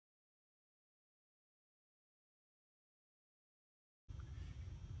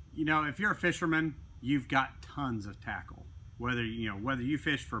You know, if you're a fisherman, you've got tons of tackle. Whether you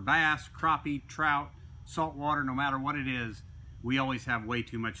fish for bass, crappie, trout, saltwater, no matter what it is, we always have way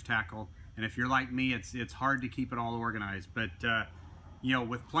too much tackle. And if you're like me, it's hard to keep it all organized. But you know,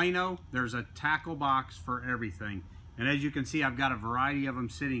 with Plano, there's a tackle box for everything. And as you can see, I've got a variety of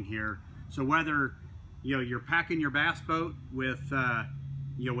them sitting here. So whether you're packing your bass boat with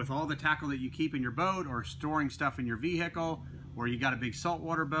with all the tackle that you keep in your boat, or storing stuff in your vehicle, or you got a big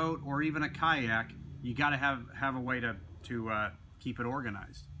saltwater boat, or even a kayak, you got to have a way to keep it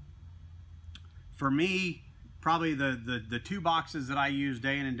organized. For me, probably the two boxes that I use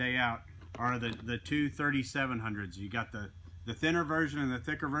day in and day out are the two 3700s. You got the thinner version and the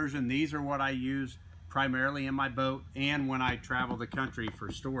thicker version. These are what I use primarily in my boat and when I travel the country for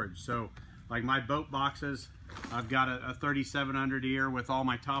storage. So like my boat boxes, I've got a 3700 here with all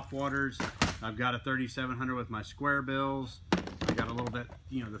my top waters. I've got a 3700 with my square bills. I got a little bit,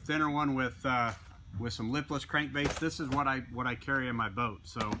 the thinner one with some lipless crankbaits. This is what I carry in my boat.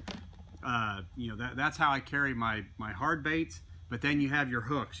 So that's how I carry my hard baits. But then you have your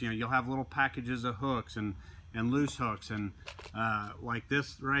hooks. You'll have little packages of hooks and loose hooks, and like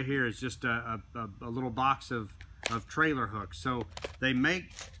this right here is just a little box of trailer hooks. So they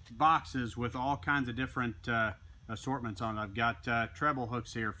make boxes with all kinds of different assortments on it. I've got treble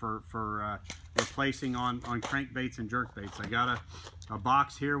hooks here for replacing on crankbaits and jerkbaits. I got a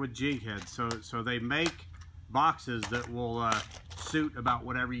box here with jig heads. So they make boxes that will suit about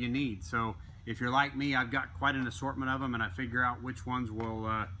whatever you need. So if you're like me, I've got quite an assortment of them, and I figure out which ones will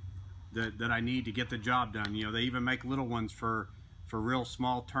that I need to get the job done. They even make little ones for real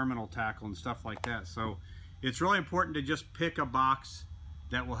small terminal tackle and stuff like that. So it's really important to just pick a box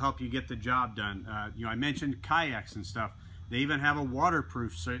that will help you get the job done. I mentioned kayaks and stuff. They even have a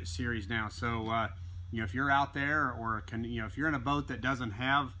waterproof series now. So if you're out there, or if you're in a boat that doesn't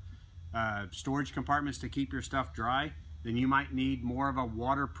have storage compartments to keep your stuff dry, then you might need more of a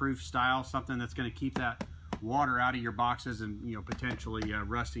waterproof style, something that's going to keep that water out of your boxes and potentially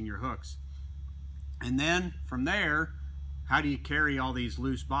rusting your hooks. And then from there, how do you carry all these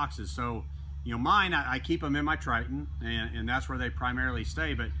loose boxes? So mine, I keep them in my Triton, and that's where they primarily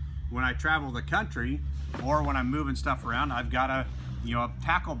stay. But when I travel the country, or when I'm moving stuff around, I've got a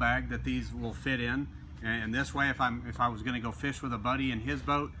tackle bag that these will fit in. And this way, if I was going to go fish with a buddy in his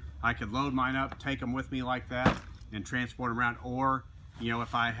boat, I could load mine up, take them with me like that, and transport them around. Or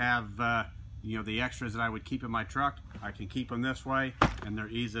if I have the extras that I would keep in my truck, I can keep them this way, and they're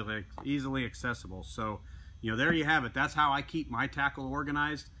easily accessible. So there you have it. That's how I keep my tackle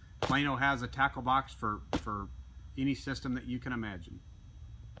organized. Plano has a tackle box for any system that you can imagine.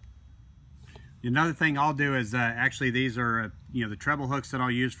 Another thing I'll do is actually these are the treble hooks that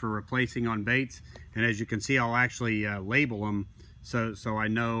I'll use for replacing on baits, and as you can see, I'll actually label them so I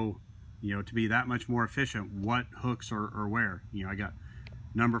know to be that much more efficient what hooks are where. I got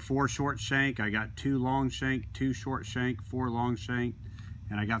number 4 short shank, I got 2 long shank, 2 short shank, 4 long shank,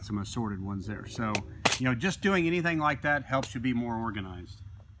 and I got some assorted ones there. So just doing anything like that helps you be more organized.